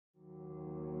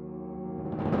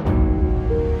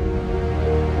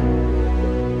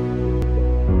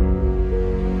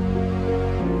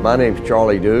My name's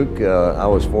Charlie Duke. I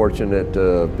was fortunate to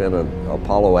have been an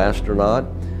Apollo astronaut.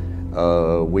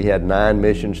 We had 9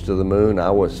 missions to the moon. I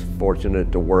was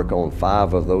fortunate to work on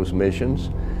 5 of those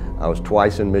missions. I was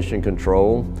twice in mission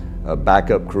control, a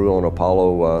backup crew on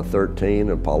Apollo 13,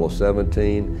 Apollo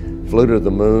 17, flew to the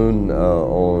moon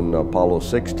on Apollo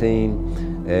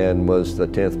 16, and was the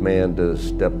 10th man to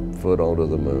step foot onto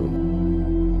the moon.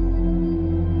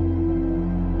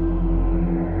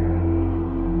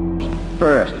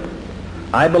 First,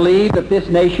 I believe that this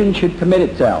nation should commit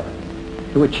itself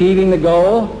to achieving the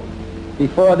goal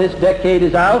before this decade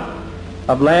is out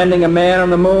of landing a man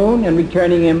on the moon and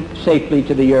returning him safely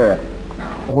to the earth.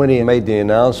 When he made the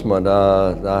announcement,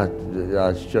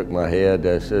 I shook my head.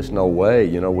 There's just no way.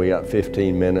 You know, we got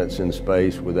 15 minutes in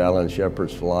space with Alan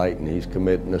Shepard's flight, and he's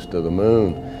committing us to the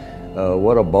moon.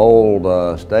 What a bold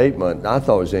statement. I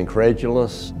thought it was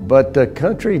incredulous, but the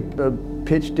country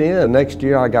pitched in. Next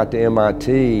year I got to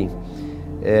MIT,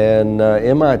 and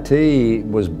MIT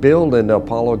was building the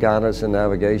Apollo Guidance and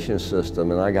Navigation System,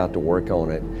 and I got to work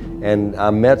on it. And I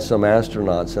met some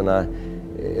astronauts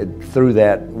through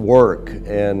that work,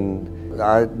 and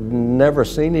I'd never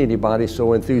seen anybody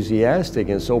so enthusiastic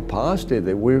and so positive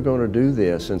that we're going to do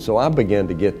this. And so I began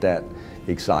to get that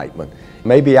excitement.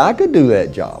 Maybe I could do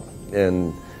that job.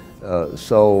 And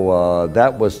so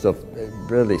that was the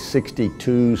really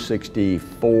 62,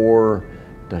 64,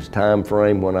 this time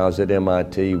frame when I was at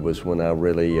MIT was when I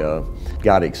really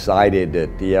got excited that,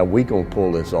 yeah, we're going to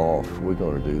pull this off. We're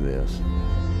going to do this.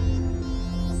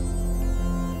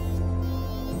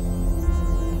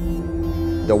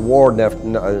 The war,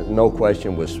 no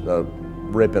question, was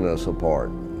ripping us apart.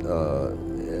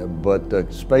 But the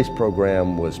space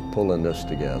program was pulling us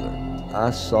together.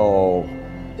 I saw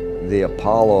the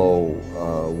Apollo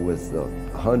with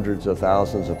hundreds of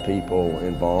thousands of people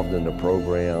involved in the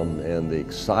program, and the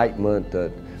excitement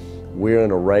that we're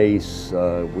in a race.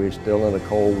 We're still in a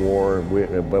Cold War,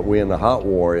 but we're in the hot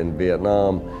war in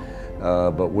Vietnam.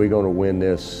 But we're going to win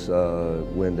this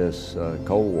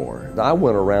Cold War. I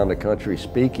went around the country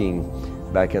speaking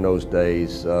back in those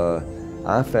days.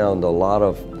 I found a lot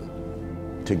of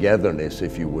togetherness,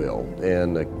 if you will,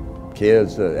 and the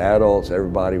kids, the adults,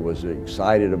 everybody was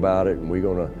excited about it, and we're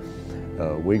going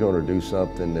to do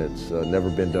something that's never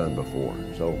been done before.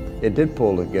 So it did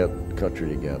pull the country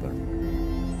together.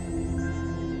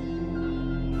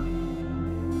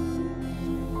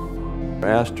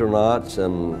 Astronauts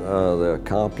and the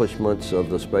accomplishments of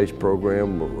the space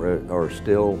program are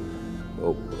still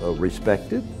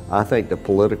respected. I think the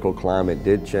political climate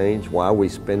did change. Why are we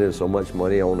spending so much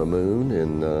money on the moon?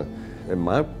 And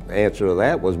my answer to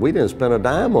that was, we didn't spend a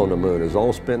dime on the moon. It was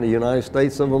all spent in the United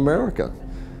States of America.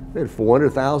 We had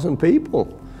 400,000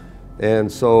 people. And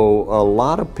so a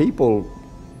lot of people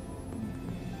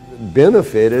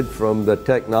benefited from the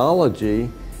technology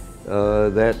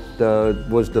that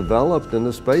was developed in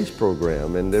the space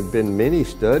program. And there have been many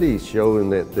studies showing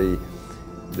that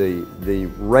the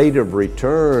rate of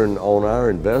return on our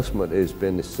investment has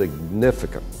been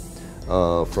significant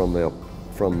from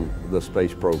the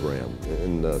space program,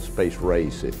 in the space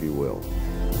race, if you will.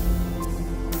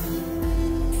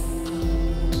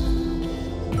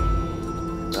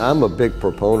 I'm a big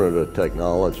proponent of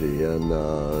technology, and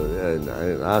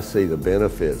I see the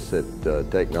benefits that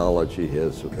technology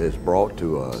has brought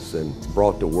to us and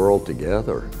brought the world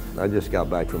together. I just got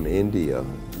back from India.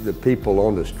 The people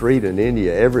on the street in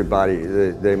India, everybody,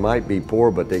 they might be poor,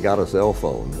 but they got a cell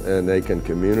phone, and they can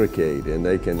communicate, and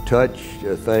they can touch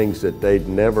things that they'd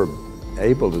never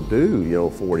able to do, you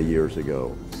know, 40 years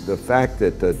ago. The fact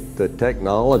that the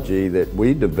technology that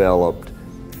we developed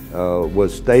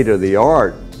was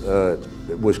state-of-the-art,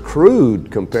 was crude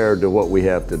compared to what we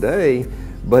have today,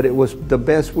 but it was the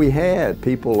best we had.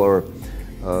 People are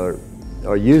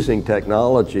using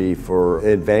technology for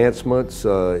advancements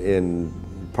in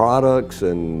products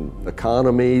and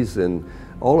economies and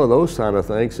all of those kind of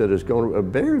things that is going to be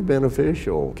very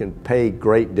beneficial, can pay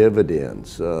great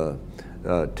dividends to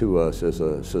us as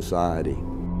a society.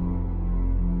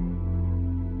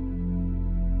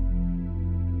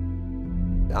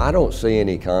 I don't see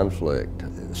any conflict.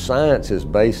 Science is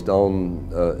based on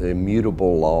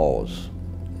immutable laws,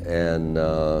 and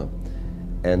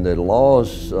the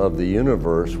laws of the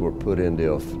universe were put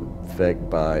into effect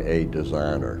by a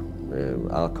designer.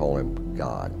 I'll call him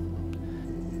God.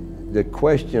 The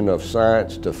question of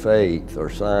science to faith or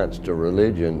science to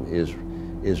religion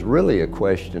is really a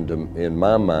question, in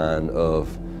my mind,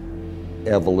 of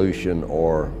evolution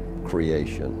or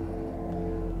creation.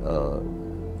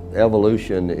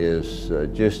 Evolution is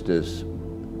just as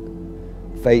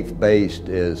faith-based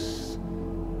as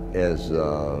as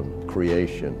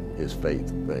creation is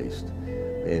faith-based.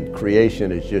 And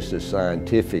creation is just as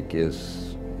scientific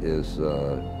as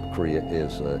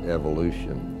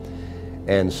evolution.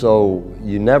 And so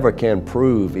you never can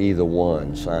prove either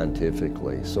one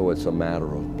scientifically, so it's a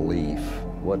matter of belief.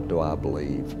 What do I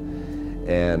believe?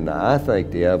 And I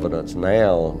think the evidence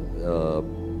now,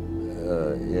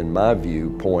 in my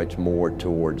view, points more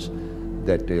towards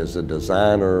that there's a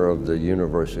designer of the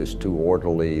universe is too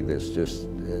orderly. That's just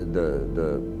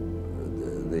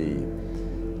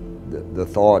the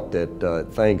thought that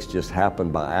things just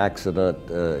happen by accident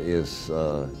is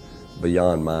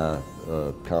beyond my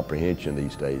comprehension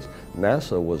these days.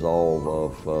 NASA was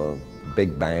all of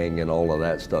Big Bang and all of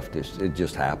that stuff. It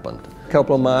just happened. A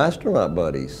couple of my astronaut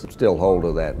buddies still hold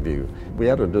to that view. We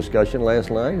had a discussion last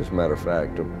night, as a matter of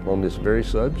fact, on this very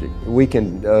subject. We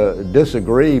can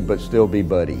disagree but still be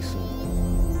buddies.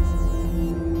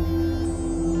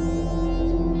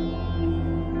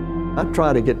 I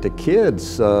try to get the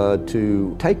kids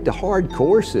to take the hard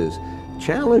courses.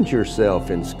 Challenge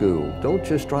yourself in school. Don't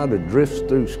just try to drift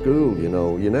through school, you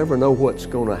know. You never know what's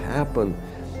going to happen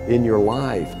in your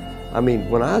life. I mean,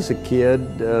 when I was a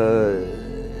kid,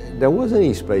 there wasn't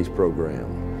any space program.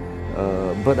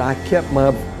 But I kept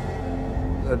my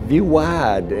view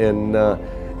wide, and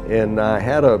I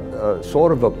had a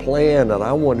sort of a plan that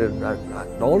I wanted.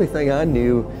 The only thing I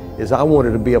knew is I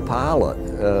wanted to be a pilot.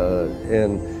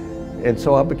 And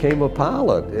so I became a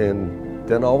pilot, and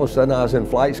then all of a sudden I was in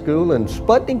flight school and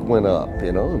Sputnik went up,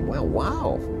 you know, and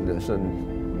wow, there's a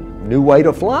new way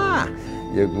to fly.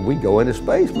 We go into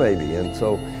space maybe, and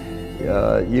so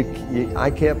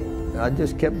I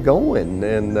just kept going,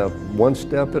 and one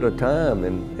step at a time,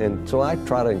 and so I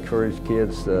try to encourage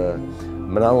kids,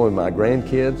 not only my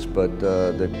grandkids, but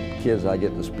the kids I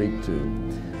get to speak to.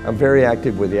 I'm very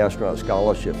active with the Astronaut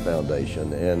Scholarship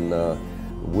Foundation, and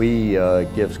we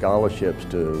give scholarships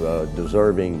to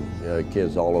deserving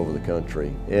kids all over the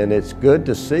country. And it's good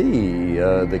to see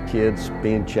the kids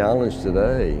being challenged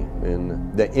today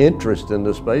and the interest in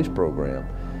the space program.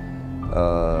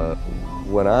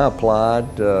 When I applied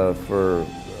for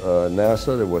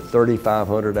NASA, there were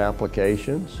 3,500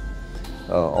 applications,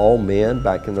 all men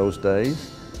back in those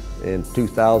days. In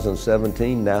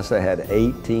 2017, NASA had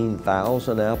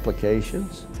 18,000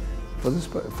 applications for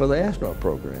the astronaut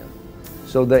program.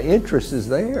 So the interest is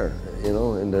there, you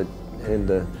know, and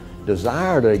the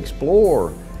desire to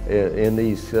explore in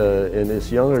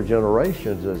this younger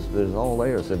generations is all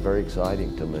there. It's very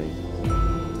exciting to me.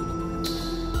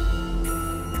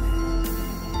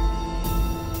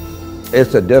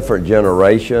 It's a different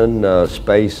generation.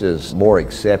 Space is more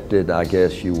accepted, I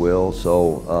guess you will.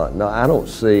 So no, I don't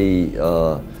see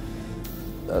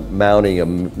mounting a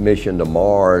mission to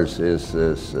Mars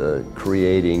is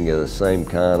creating the same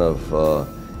kind of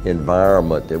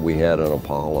environment that we had on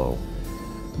Apollo.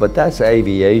 But that's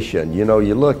aviation. You know,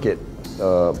 you look at,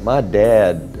 my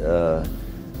dad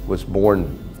was born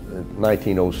in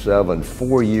 1907,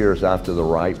 4 years after the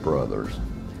Wright brothers.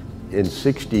 In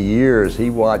 60 years, he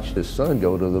watched his son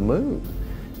go to the moon.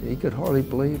 He could hardly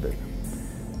believe it.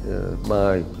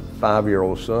 My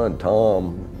 5-year-old son,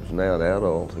 Tom, who's now an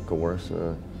adult, of course,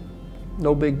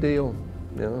 no big deal.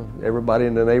 You know, everybody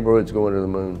in the neighborhood's going to the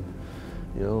moon.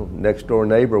 You know, next door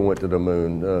neighbor went to the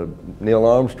moon. Neil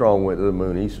Armstrong went to the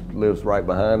moon. He lives right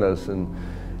behind us. And,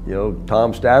 you know,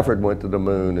 Tom Stafford went to the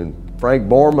moon, and Frank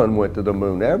Borman went to the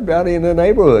moon. Everybody in the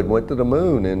neighborhood went to the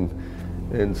moon.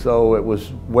 And so it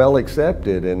was well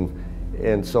accepted,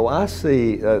 and so I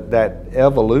see that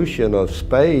evolution of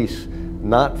space,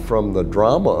 not from the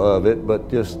drama of it, but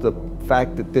just the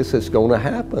fact that this is going to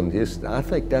happen. I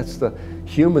think that's the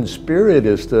human spirit,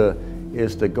 is to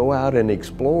go out and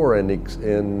explore and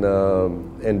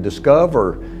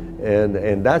discover,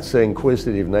 and that's the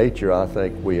inquisitive nature I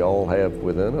think we all have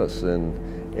within us,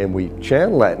 and we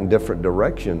channel that in different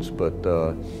directions,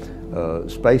 but.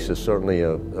 Space is certainly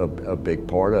a big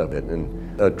part of it.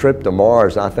 And a trip to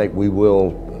Mars, I think we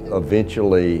will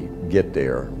eventually get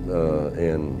there.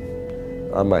 And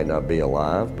I might not be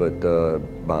alive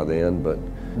by then, but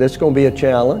it's going to be a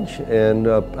challenge. And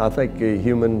I think the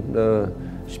human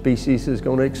species is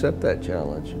going to accept that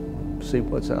challenge, see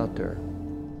what's out there.